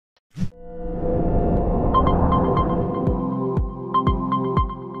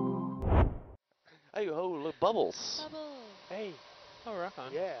bubbles. Hey. Oh, rock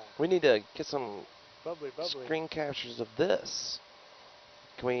on. Yeah. We need to get some Bubbly, bubbly. screen captures of this.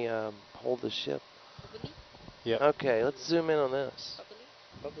 Can we hold the ship? Yep. Okay, let's zoom in on this.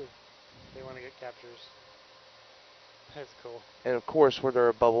 Bubbly. They want to get captures. That's cool. And of course, where there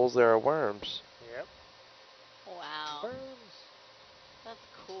are bubbles, there are worms. Yep. Wow. Worms. That's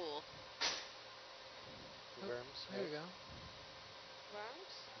cool. Worms. There you go.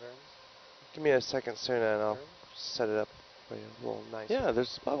 Worms. Give me a second, Suna, and I'll Worms. set it up for you a little nice. Yeah,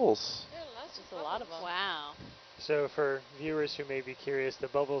 there's bubbles. Just a lot of them. Wow. So for viewers who may be curious, the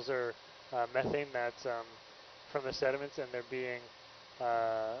bubbles are methane that's from the sediments, and they're being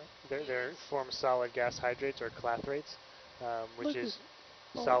they're formed solid gas hydrates or clathrates, which is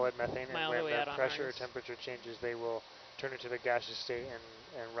solid methane. Am I And all the when way the out on pressure or ours? temperature changes, they will turn into the gaseous state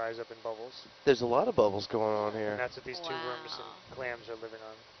and rise up in bubbles. There's a lot of bubbles going on here. And that's what these two worms Wow. and clams are living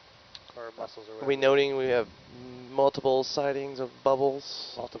on, or mussels or Are whatever. we noting we have multiple sightings of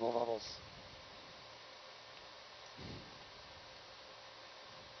bubbles? Multiple bubbles.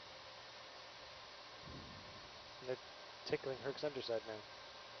 They're tickling Herc's underside now.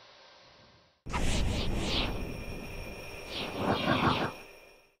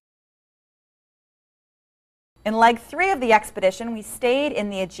 In leg 3 of the expedition, we stayed in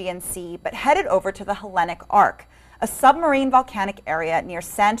the Aegean Sea but headed over to the Hellenic Arc, a submarine volcanic area near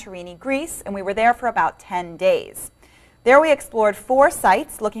Santorini, Greece, and we were there for about 10 days. There we explored 4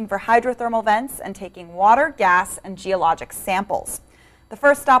 sites looking for hydrothermal vents and taking water, gas, and geologic samples. The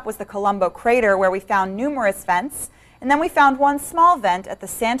first stop was the Colombo crater, where we found numerous vents, and then we found one small vent at the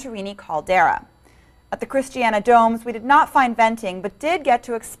Santorini caldera. At the Christiana domes, we did not find venting, but did get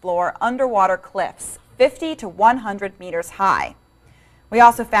to explore underwater cliffs, 50 to 100 meters high. We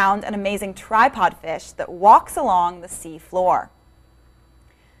also found an amazing tripod fish that walks along the sea floor.